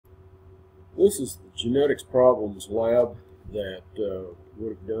This is the genetics problems lab that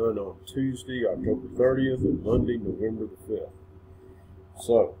would have done on Tuesday, October 30th, and Monday, November the 5th.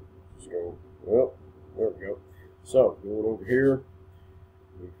 So, let's go, well, there we go. So, going over here,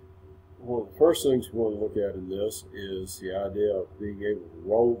 one of the first things we want to look at in this is the idea of being able to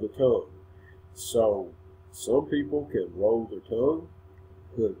roll the tongue. So, some people can roll their tongue.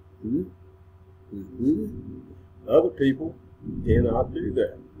 Other people cannot do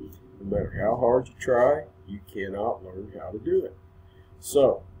that. No matter how hard you try, you cannot learn how to do it.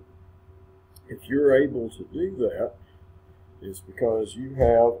 So, if you're able to do that, it's because you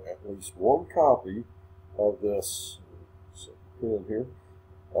have at least one copy of this, here,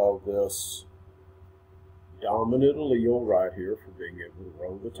 of this dominant allele right here for being able to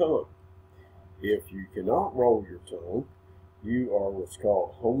roll the tongue. If you cannot roll your tongue, you are what's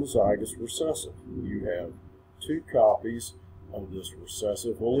called homozygous recessive. You have two copies of this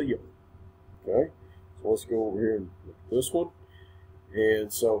recessive allele. Okay, so let's go over here and look at this one.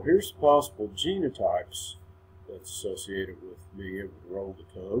 And so here's the possible genotypes that's associated with being able to roll the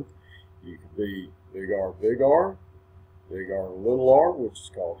tongue. You could be big R, little r, which is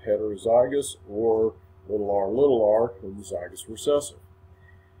called heterozygous, or little r, homozygous recessive.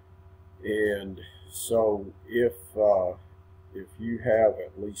 And so if you have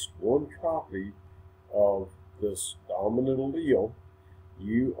at least one copy of this dominant allele,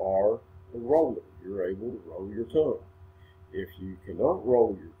 you are a roller. You're able to roll your tongue. If you cannot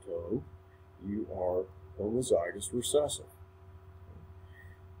roll your tongue, you are homozygous recessive.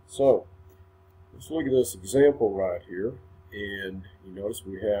 So let's look at this example right here, and you notice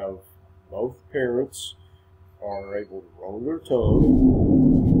we have both parents are able to roll their tongue,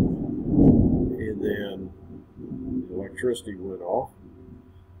 and then the electricity went off,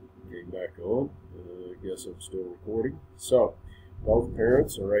 came back on. I guess I'm still recording. So both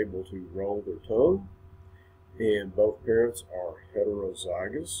parents are able to roll their tongue, and both parents are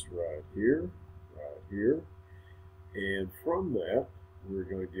heterozygous right here, and from that we're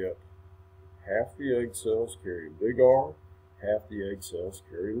going to get half the egg cells carrying big R, half the egg cells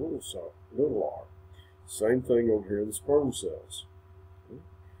carry little r. Same thing over here in the sperm cells. Okay.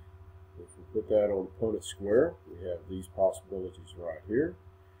 If we put that on the Punnett square, we have these possibilities right here,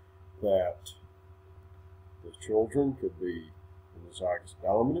 that the children could be homozygous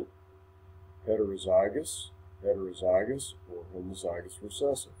dominant, heterozygous, or homozygous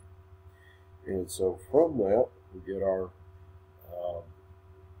recessive. And so from that, we get our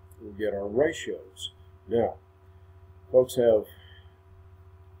ratios. Now, folks have,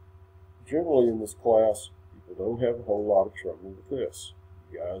 generally in this class, people don't have a whole lot of trouble with this.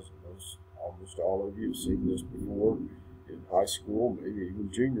 You guys, almost all of you have seen this before in high school, maybe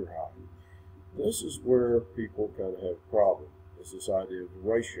even junior high. This is where people kind of have a problem, is this idea of the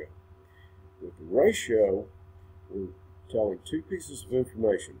ratio. With the ratio, we're telling two pieces of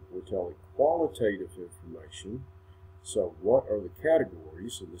information. We're telling qualitative information. So what are the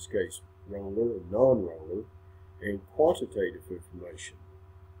categories, in this case roller and non-roller, and quantitative information.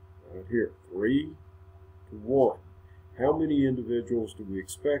 Right here, 3 to 1. How many individuals do we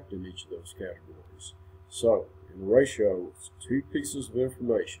expect in each of those categories? So in the ratio, it's two pieces of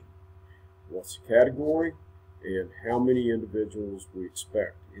information. What's the category, and how many individuals we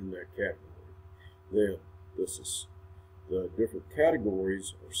expect in that category. Then the different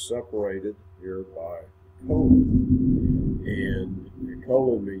categories are separated here by a colon. And a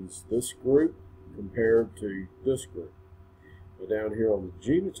colon means this group compared to this group. But down here on the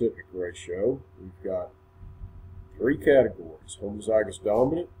genotypic ratio, we've got three categories: homozygous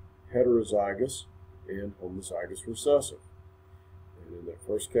dominant, heterozygous, and homozygous recessive. And in that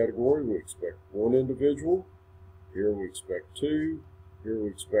first category, we expect one individual. Here we expect 2. Here we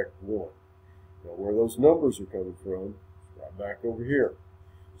expect 1. Now where those numbers are coming from, right back over here.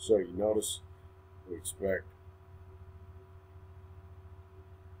 So you notice we expect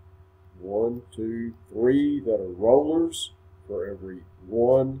 1, 2, 3 that are rollers for every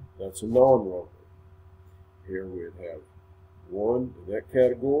 1 that's a non-roller. Here we'd have 1 in that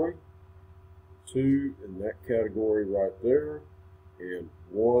category, 2 in that category right there, and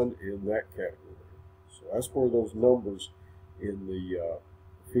 1 in that category. So that's where those numbers in the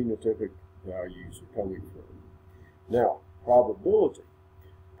phenotypic values are coming from. Now, probability.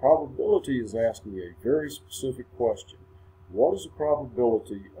 Probability is asking a very specific question. What is the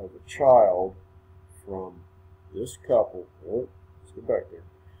probability of a child from this couple, let's go back there,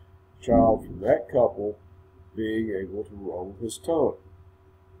 a child from that couple being able to roll his tongue?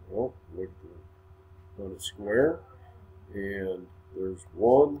 Well, look at the Punnett square, and there's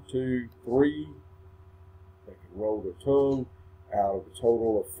 1, 2, 3 that can roll their tongue out of a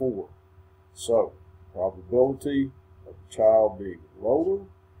total of 4. So, probability of the child being a roller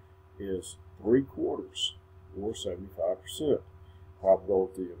is 3/4, or 75%.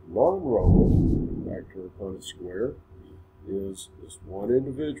 Probability of non-roller, back to our Punnett square, is this one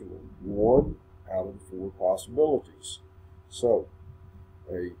individual, 1 out of 4 possibilities. So,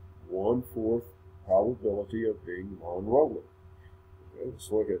 a 1/4 probability of being non-roller. Okay,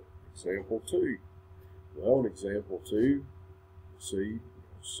 let's look at example 2. Well, in example 2, see,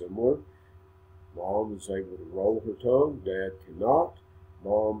 similar. Mom is able to roll her tongue, Dad cannot.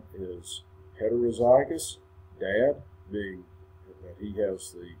 Mom is heterozygous, Dad, being that he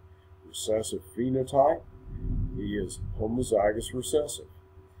has the recessive phenotype, he is homozygous recessive.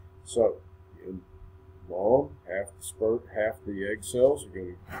 So, in Mom, half the egg cells are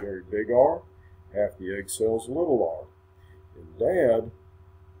going to carry big R, half the egg cells little r. In Dad,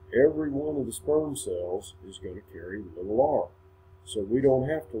 every one of the sperm cells is going to carry little r. So we don't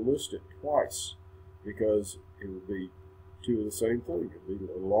have to list it twice because it would be two of the same thing. It would be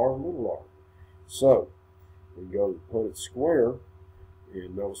little r and little r. So we can go to the Punnett square,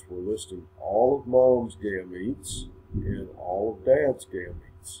 and notice we're listing all of Mom's gametes and all of Dad's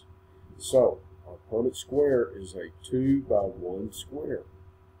gametes. So our Punnett square is a 2 by 1 square.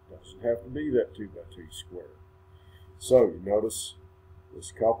 Doesn't have to be that 2 by 2 square. So you notice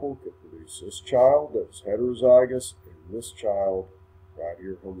this couple could produce this child that's heterozygous and this child right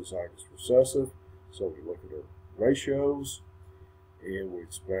here homozygous recessive. So we look at our ratios, and we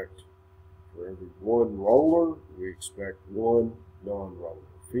expect for every one roller, we expect one non-roller,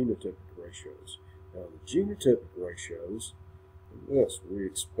 phenotypic ratios. Now the genotypic ratios, this, we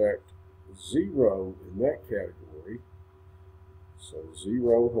expect 0 in that category, so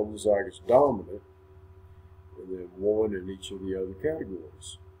 0 homozygous dominant, and then 1 in each of the other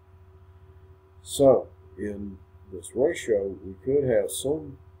categories. So in this ratio, we could have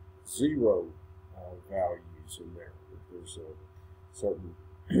some 0 values in there. If there's a certain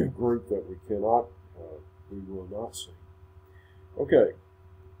group that we cannot, we will not see. Okay,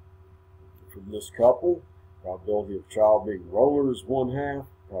 from this couple, probability of child being roller is 1/2,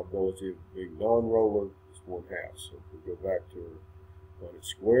 probability of being non-roller is 1/2. So if we go back to our Punnett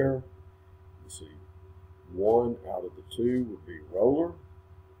square, you see 1 out of the 2 would be roller,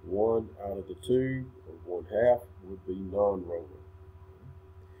 1 out of the 2, or 1/2, would be non-roller.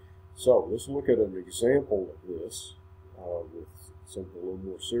 So let's look at an example of this with something a little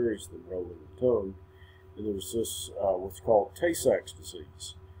more serious than rolling the tongue. And there's this what's called Tay-Sachs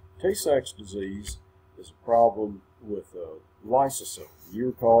disease. Tay-Sachs disease is a problem with lysosome. You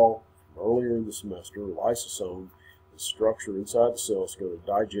recall from earlier in the semester, lysosome, the structure inside the cell, is going to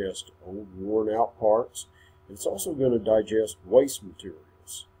digest old worn out parts. And it's also going to digest waste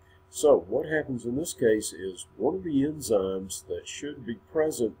materials. So what happens in this case is one of the enzymes that should be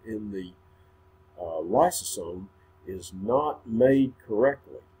present in the lysosome is not made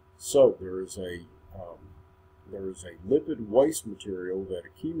correctly. So there is a lipid waste material that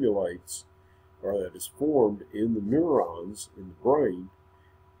accumulates, or that is formed in the neurons in the brain,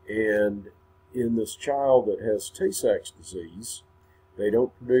 and in this child that has Tay-Sachs disease, they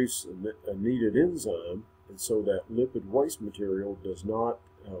don't produce a needed enzyme, and so that lipid waste material does not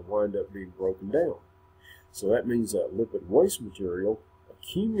wind up being broken down. So that means that lipid waste material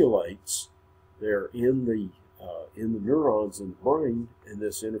accumulates there in the neurons in the brain, and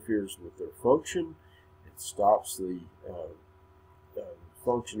this interferes with their function. It stops the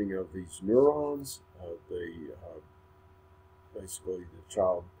functioning of these neurons. Basically, the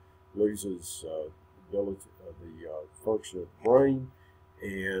child loses ability the function of the brain,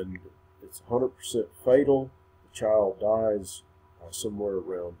 and it's 100% fatal. The child dies somewhere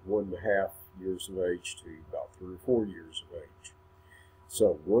around 1.5 years of age to about 3 or 4 years of age.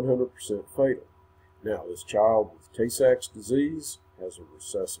 So 100% fatal. Now, this child with Tay-Sachs disease has a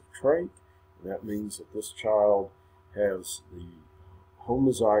recessive trait, and that means that this child has the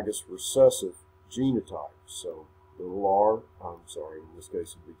homozygous recessive genotype. So little r, I'm sorry, in this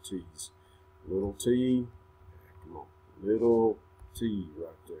case it would be t's. Little t, come on, little t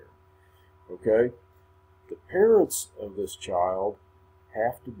right there. Okay? The parents of this child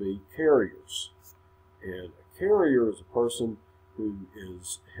have to be carriers. And a carrier is a person who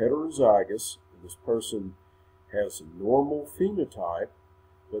is heterozygous, and this person has a normal phenotype,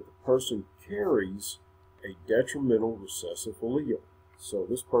 but the person carries a detrimental recessive allele. So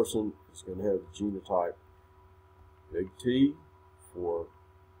this person is going to have the genotype big T for,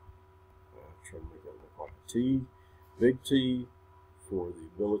 trying to make that look like a T, big T for the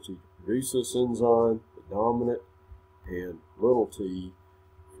ability to produce this enzyme, the dominant, and little t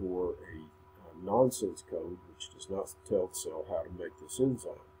for a nonsense code, which does not tell the cell how to make this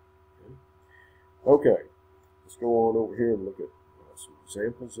enzyme. Okay? Okay, let's go on over here and look at some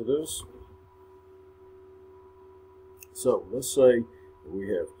examples of this. So let's say that we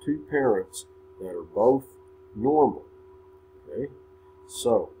have two parents that are both normal. Okay,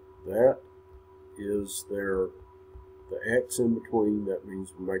 so that is the X in between. That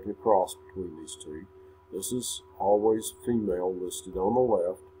means we're making a cross between these two. This is always female listed on the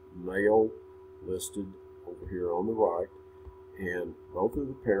left, male listed over here on the right, and both of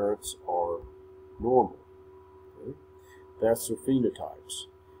the parents are normal. Okay? That's their phenotypes.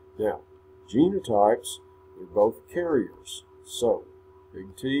 Now, genotypes, they're both carriers. So,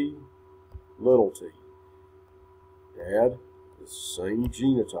 big T, little t. Dad is the same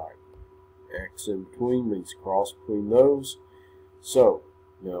genotype. X in between means cross between those. So,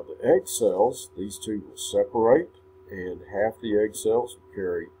 now the egg cells, these two will separate, and half the egg cells will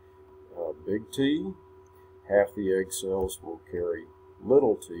carry big T, half the egg cells will carry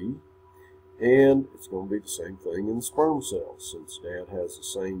little t, and it's going to be the same thing in the sperm cells. Since Dad has the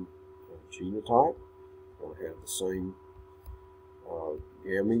same genotype, going to have the same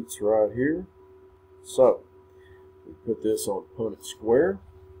gametes right here. So, we put this on Punnett square,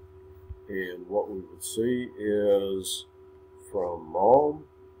 and what we would see is from Mom,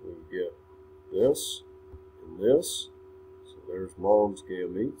 we get this and this. So there's Mom's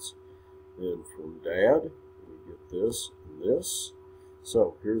gametes. Then from Dad, we get this and this.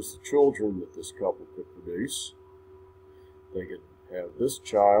 So here's the children that this couple could produce. They could have this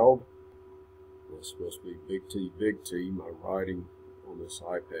child. This is supposed to be big T, big T. My writing on this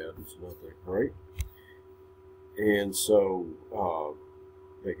iPad is not that great. And so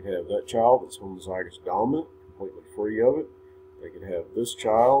they could have that child that's homozygous dominant, completely free of it. They could have this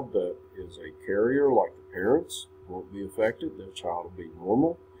child that is a carrier like the parents, won't be affected. That child will be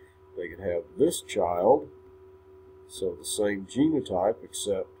normal. They could have this child, so the same genotype,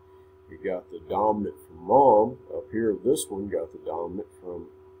 except you got the dominant from Mom. Up here, this one got the dominant from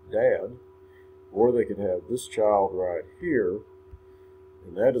Dad. Or they could have this child right here,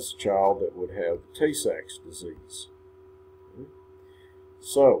 and that is a child that would have Tay-Sachs disease. Okay.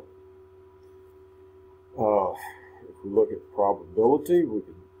 So, if we look at probability, we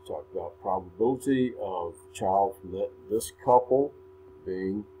could talk about probability of child from this couple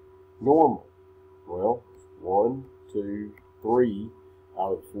being normal. Well, 1, 2, 3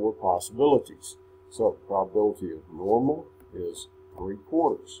 out of 4 possibilities. So the probability of normal is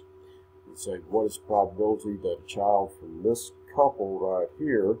 3/4. We'd say, what is the probability that a child from this couple right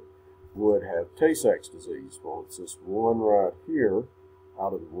here would have Tay-Sachs disease? Well, it's this one right here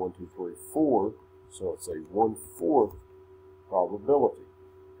out of the 1, 2, 3, 4. So it's a 1/4 probability.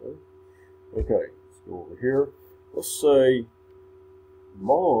 Okay, let's go over here. Let's say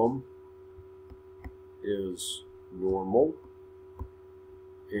Mom is normal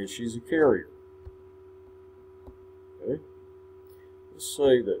and she's a carrier. Okay. Let's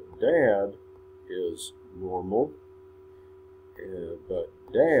say that Dad is normal, but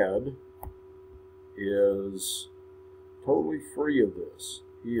Dad is totally free of this.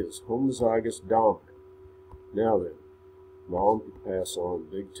 He is homozygous dominant. Now then, Mom could pass on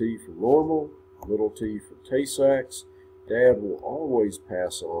big T for normal, little t for Tay-Sachs. Dad will always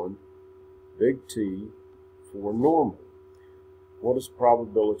pass on big T for normal. What is the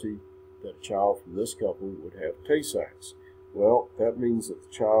probability that a child from this couple would have Tay-Sachs? Well, that means that the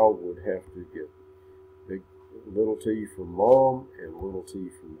child would have to get little t from Mom and little t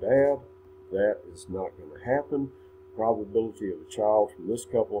from Dad. That is not going to happen. The probability of a child from this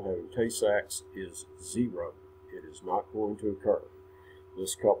couple having Tay-Sachs is 0. It is not going to occur.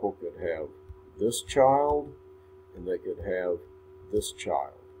 This couple could have this child, and they could have this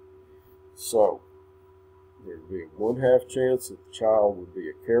child. So, there would be a 1/2 chance that the child would be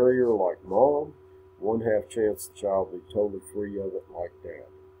a carrier like Mom, 1/2 chance the child would be totally free of it like Dad.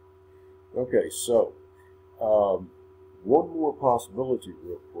 Okay, so, one more possibility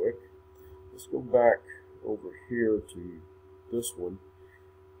real quick. Let's go back over here to this one.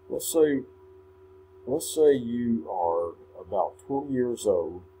 Let's say you are about 20 years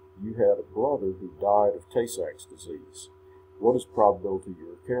old. You had a brother who died of Tay-Sachs disease. What is the probability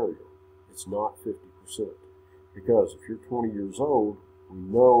you're a carrier? It's not 50%. Because if you're 20 years old, we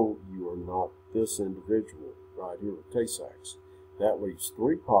know you are not this individual right here with Tay-Sachs. That leaves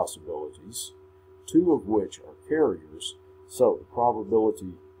 3 possibilities, 2 of which are carriers. So the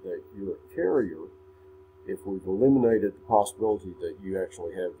probability that you're a carrier, if we've eliminated the possibility that you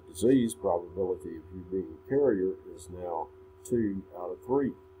actually have the disease, probability of you being a carrier is now 2 out of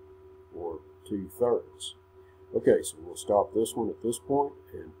 3, or 2/3. Okay, so we'll stop this one at this point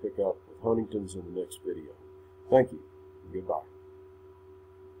and pick up with Huntington's in the next video. Thank you. Goodbye.